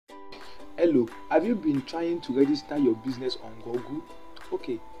Hello, have you been trying to register your business on Google?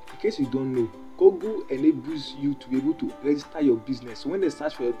 Okay, in case you don't know, Google enables you to be able to register your business. So when they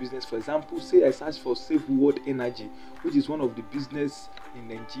search for your business, for example, say I search for Safe World Energy, which is one of the business in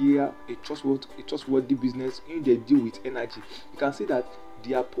Nigeria, a trustworthy business in they deal with energy. You can see that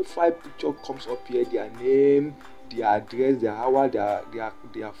their profile picture comes up here, their name, their address, their hour,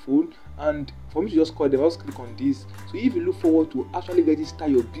 their phone, and for me to just call them, just click on this. So if you look forward to actually register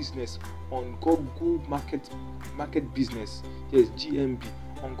your business on Google Market Business, yes, GMB,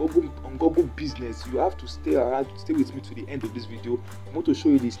 on Google Business, you have to stay with me to the end of this video. I'm going to show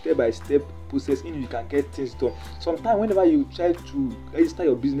you the step-by-step process in which you can get things done. Sometimes whenever you try to register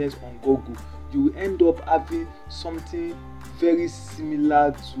your business on Google, you will end up having something very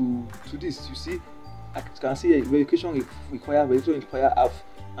similar to this. You see, I can see a verification require app,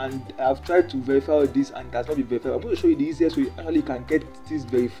 and I've tried to verify all this and it has not been verified. I'm going to show you the easiest way you actually can get things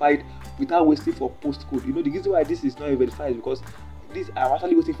verified without waiting for postcode. You know, the reason why this is not verified is because I'm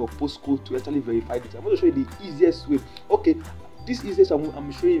actually waiting for postcode to actually verify this. I'm going to show you the easiest way. Okay, this easiest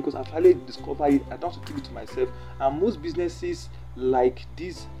I'm showing you because I've actually discovered it. I don't have to keep it to myself. And most businesses like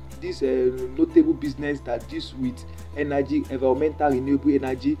this notable business that deals with energy, environmental renewable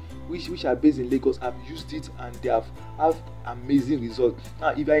energy, which are based in Lagos, have used it and they have amazing results. Now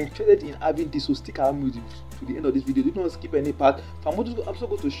if you are interested in having this, so stick around with to the end of this video. Do not skip any part. So I'm also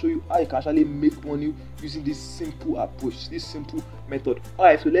going to show you how you can actually make money using this simple approach, this simple method.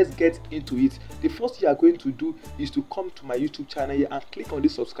 Alright, so let's get into it. The first thing you are going to do is to come to my YouTube channel here and click on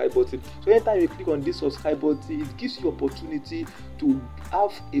this subscribe button. So anytime you click on this subscribe button, it gives you opportunity to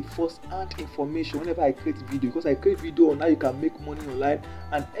have a first-hand information whenever I create video, because I create video on how you can make money online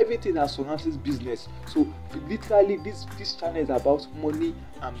and everything that surrounds this business. So literally this channel is about money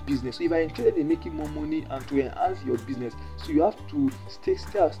and business. So if you're interested in making more money and to enhance your business, so you have to stay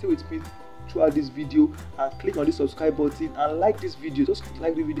with me throughout this video and click on the subscribe button and like this video. Just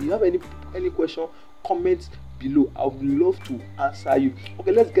like the video. If you have any question, comment below. I would love to answer you.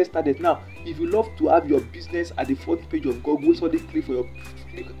 Okay, let's get started now. If you love to have your business at the front page of Google, so they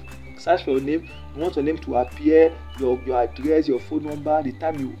search for your name. You want your name to appear, your address, your phone number, the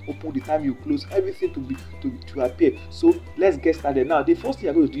time you open, the time you close, everything to appear. So let's get started now. The first thing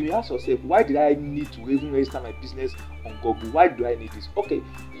you're going to do, you ask yourself, why did I need to even register my business on Google? Why do I need this? Okay,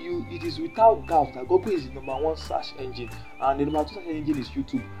 it is without doubt that Google is the number one search engine, and the number two search engine is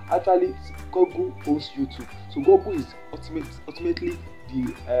YouTube. Actually, Google owns YouTube, so Google is ultimately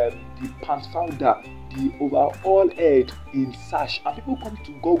the founder, the overall head in search, and people come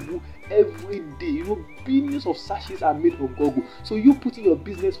to Google every day. You know, billions of searches are made on Google. So you putting your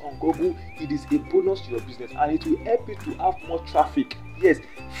business on Google, it is a bonus to your business, and it will help you to have more traffic. Yes,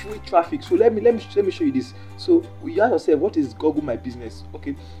 free traffic. So let me show you this. So you ask yourself, what is Google My Business?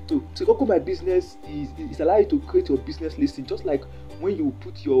 Okay, so Google My Business is allow you to create your business listing, just like when you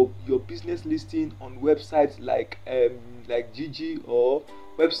put your business listing on websites like Gigi, or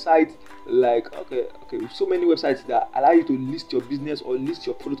websites like so many websites that allow you to list your business or list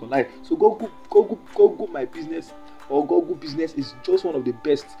your product online. So Google My Business or Google Business is just one of the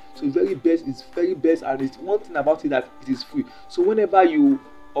best. So it's very best, and it's one thing about it that it is free. So whenever you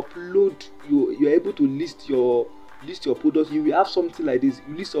upload, you're able to list your product. You will have something like this.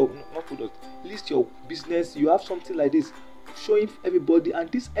 You list your not product, list your business. You have something like this showing everybody,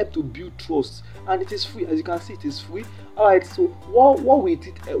 and this help to build trust, and it is free. As you can see, it is free. All right, so what will it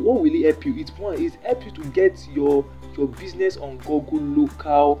help you? It help you to get your business on Google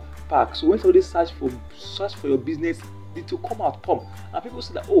local pack. So when somebody search for your business, it will come out pump, and people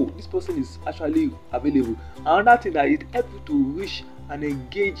say that, oh, this person is actually available. Another thing, that it helps you to reach and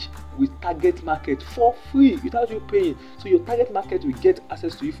engage with target market for free without you paying. So your target market will get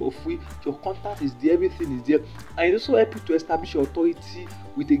access to you for free. Your contact is there, everything is there, and it also helps you to establish your authority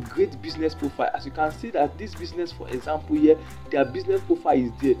with a great business profile. As you can see that this business, for example here, their business profile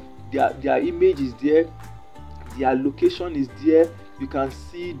is there, their image is there, their location is there. You can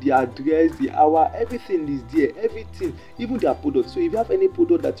see the address, the hour, everything is there, everything, even their product. So if you have any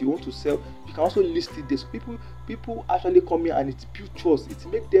product that you want to sell, you can also list it there. So people actually come here, and it builds trust. It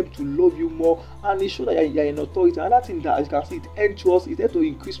makes them to love you more, and it shows that you're an authority. Another thing that, as you can see, it ends trust. It helps to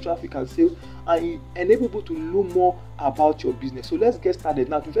increase traffic and sales, and it enables people to know more about your business. So let's get started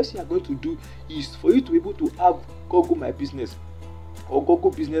now. The first thing you're going to do is for you to be able to have Google My Business, or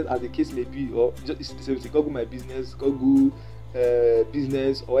Google Business, as the case may be, or just it's the same thing. Google My Business, Google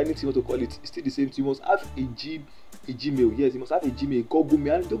Business, or anything you want to call it, it's still the same thing. You must have a Gmail. Yes, you must have a Gmail. Google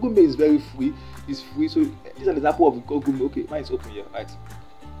Mail, and Google Mail is very free. It's free. So this is an example of Google Mail. Okay, mine is open here, right?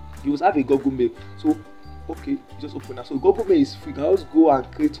 You must have a Google Mail. So okay, just open that. So Google Mail is free. You can just go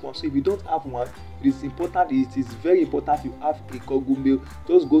and create one. So if you don't have one, it is important, it is very important you have a Google Mail.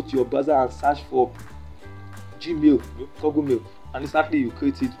 Just go to your browser and search for Gmail, Google Mail, and instantly you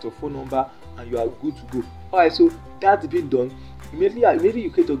create it with your phone number and you are good to go. Alright, so that's been done. Immediately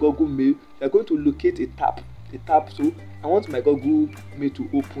you create a Google Mail, you are going to locate a tab. So I want my Google Mail to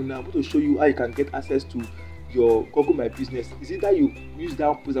open now. I'm going to show you how you can get access to your Google My Business. Is it that you use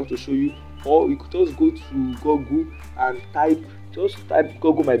that post I'm to show you, or you could just go to Google and type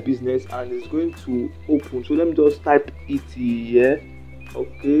Google My Business and it's going to open. So let me just type it here.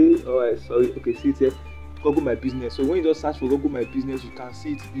 Okay, alright, sorry, okay, see it here, Google My Business. So when you just search for Google My Business, you can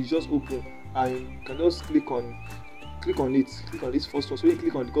see it, it's just open, and you can just click on this first one. So when you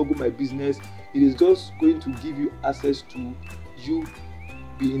click on Google My Business, it is just going to give you access to you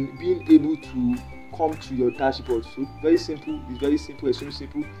being able to come to your dashboard. So very simple, it's very simple, extremely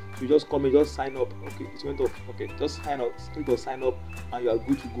simple. So you just come and just sign up. Okay, it went off. Okay, just sign up, click on sign up and you are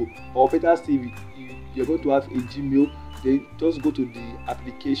good to go. Or better still, you're going to have a Gmail, then just go to the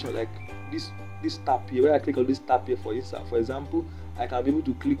application like this tab here. When I click on this tab here, for example, I can be able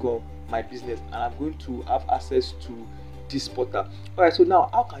to click on my business and I'm going to have access to this portal. Alright, so now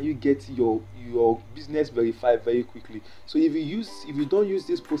how can you get your business verified very quickly? So if you don't use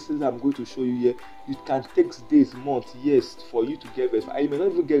this process I'm going to show you here, it can take days, months, years for you to get verified. And you may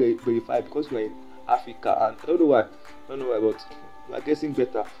not even get verified because you are in Africa, and I don't know why, but we are getting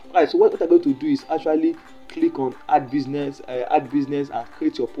better. Alright, so what I'm going to do is actually click on add business and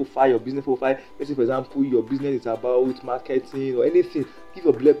create your profile, your business profile. Let's say for example your business is about marketing or anything. Give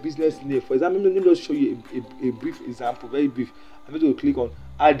your business name. For example, let me just show you a brief example, very brief. I'm going to click on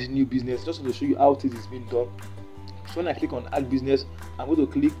add new business just to show you how this is being done. So when I click on add business, I'm going to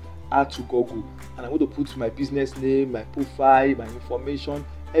click add to Google and I'm going to put my business name, my profile, my information,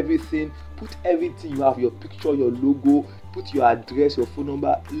 everything. Put everything you have, your picture, your logo, put your address, your phone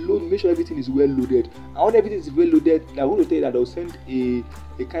number, make sure everything is well loaded. And when everything is well loaded, I want to tell you that they'll send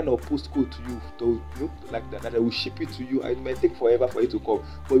a kind of postcode to you, like that I will ship it to you, and it might take forever for it to come.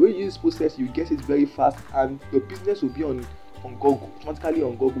 But when you use this process, you get it very fast and your business will be on Google, automatically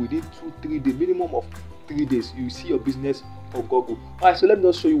on Google within 2-3 days, minimum of 3 days. You see your business on Google. Alright, so let me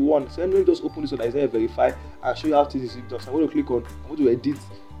just show you one. So let me just open this one that is not verified and show you how this is done. So I'm going to click to edit.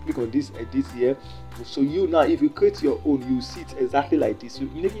 Click on this edit here. So you now, if you create your own, you see it exactly like this. So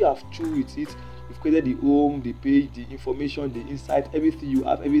immediately you have two with it. You've created the home, the page, the information, the insight, everything. You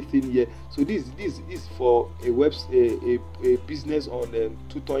have everything here. So this is for a business on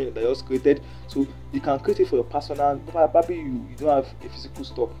tutoring that you just created. So you can create it for your personal. Probably you don't have a physical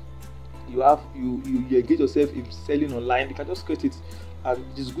store. You engage yourself in selling online. You can just create it and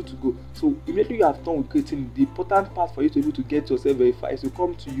it is good to go. So immediately you have done with creating, the important part for you to be able to get yourself verified is to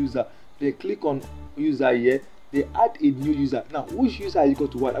come to user, then click on user here, they add a new user. Now which user are you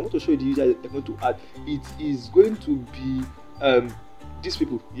going to add? I'm going to show you the user you're going to add. It is going to be these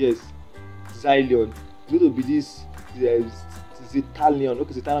people. Yes, Xylion. It's going to be this Zitalion.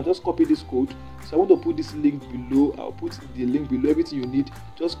 Okay, Zitalion. Just copy this code. So I want to put this link below. I'll put the link below, everything you need.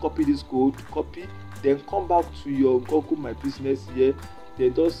 Just copy this code, then come back to your Google My Business here,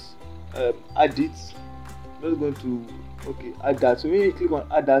 then just add it. I'm just going to add that. So when you click on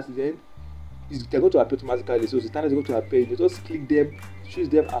add that, then they're going to appear automatically. So the time is going to appear. You just click them, choose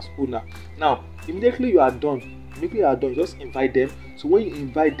them as owner. Now immediately you are done. You just invite them. So when you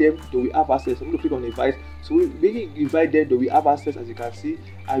invite them, they will have access. I'm going to click on invite. So when you invite them, they will have access. As you can see,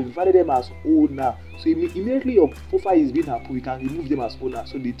 I invited them as owner. So immediately your profile is being approved, you can remove them as owner.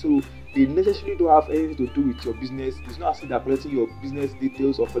 So they necessarily don't have anything to do with your business. It's not as if they're collecting your business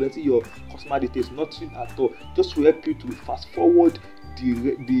details or collecting your customer details, nothing at all. Just to help you to fast forward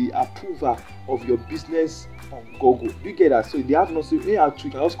the approval of your business on Google. Do you get that? So they have nothing. You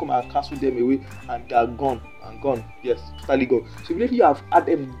can just come and cancel them away and they're gone. Yes, totally gone. So immediately you have add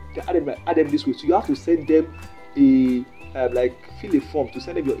them this way. So you have to send them fill a form to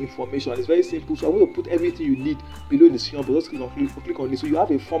send them your information. It's very simple. So I'm going to put everything you need below in the description, but just click on this. So you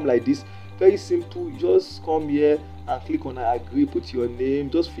have a form like this, very simple. You just come here and click on I agree, put your name,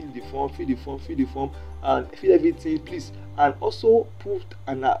 just fill the form, and fill everything, please. And also put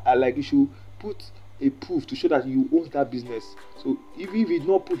you should put a proof to show that you own that business. So if you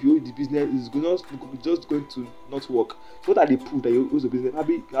not prove you own the business, it's just going to not work. So what are the proof that you own the business?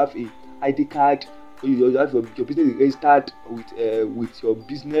 Maybe you have a ID card, or you have your business is registered with your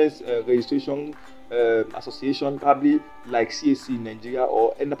business registration association, probably like CAC in Nigeria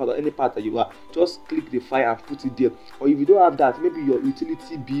or any part that you are. Just click the file and put it there. Or if you don't have that, maybe your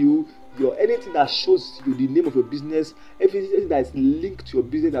utility bill, your anything that shows you the name of your business, everything that is linked to your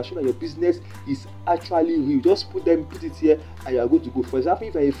business that shows that your business is actually real. Just put it here and you are good to go. For example,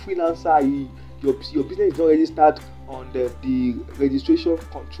 if you are a freelancer, your business is not registered on the registration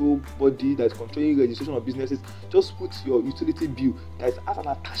control body that is controlling registration of businesses, just put your utility bill that is as an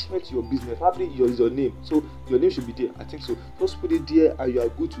attachment to your business. Probably your name, so your name should be there. I think so. Just put it there and you are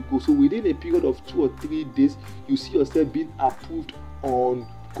good to go. So within a period of 2 or 3 days, you see yourself being approved on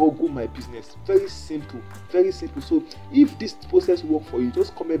Google My Business. Very simple, very simple. So if this process works for you,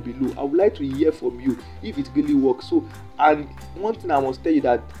 just comment below. I would like to hear from you if it really works. So, and one thing I must tell you,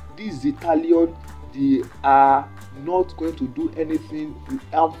 that these Italian, they are not going to do anything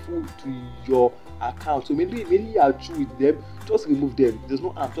harmful to your account. So maybe you are true with them, just remove them. There's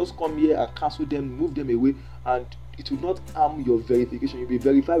no harm. Just come here and cancel them, move them away, and it will not harm your verification. You'll be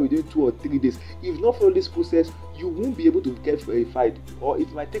verified within 2 or 3 days. If not follow this process, you won't be able to get verified, or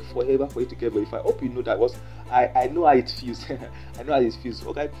it might take forever for you to get verified. Hope you know that. Was I know how it feels. I know how it feels.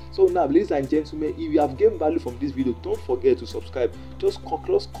 Okay, so now, ladies and gentlemen, if you have gained value from this video, don't forget to subscribe. Just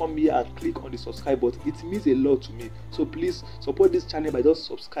come here and click on the subscribe button. It means a lot to me. So please support this channel by just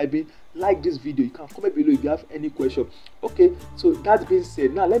subscribing, like this video. You can comment below if you have any question. Okay, so that being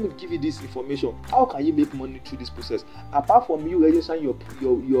said, now let me give you this information. How can you make money through this process? Apart from you registering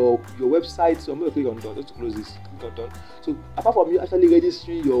your website, so I'm going to click on done just to close this. Click on done. So apart from you actually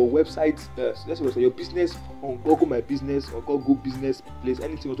registering your website, let's say your business on Google My Business or Google Business Place,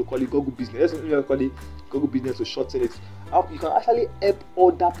 anything you want to call it, Google Business. Let's call it Google Business to shorten it. You can actually help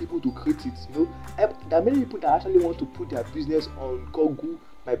other people to create it. You know, there are many people that actually want to put their business on Google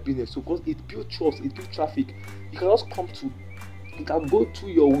My Business. So because it builds trust, it builds traffic. You can just you can go to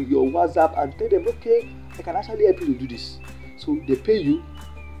your WhatsApp and tell them, okay, I can actually help you to do this. So they pay you,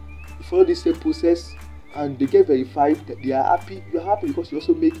 you follow the same process, and they get verified. That they are happy. You are happy because you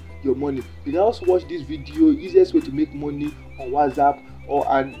also make your money. You can also watch this video, easiest way to make money on WhatsApp,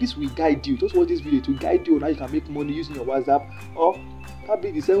 and this will guide you. Just watch this video to guide you on how you can make money using your WhatsApp, or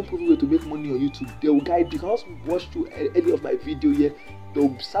probably the 7 proven way to make money on YouTube. They will guide you. You can also watch through any of my video here. They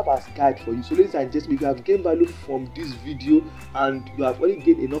will serve as guide for you. So ladies and gentlemen, if you have gained value from this video and you have already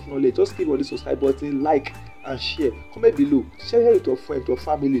gained enough knowledge, just click on the subscribe button, like and share. Comment below, share it with your friend, your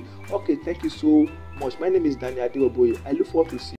family. Okay, thank you so much. My name is Daniel Adeoboye. I look forward to seeing you.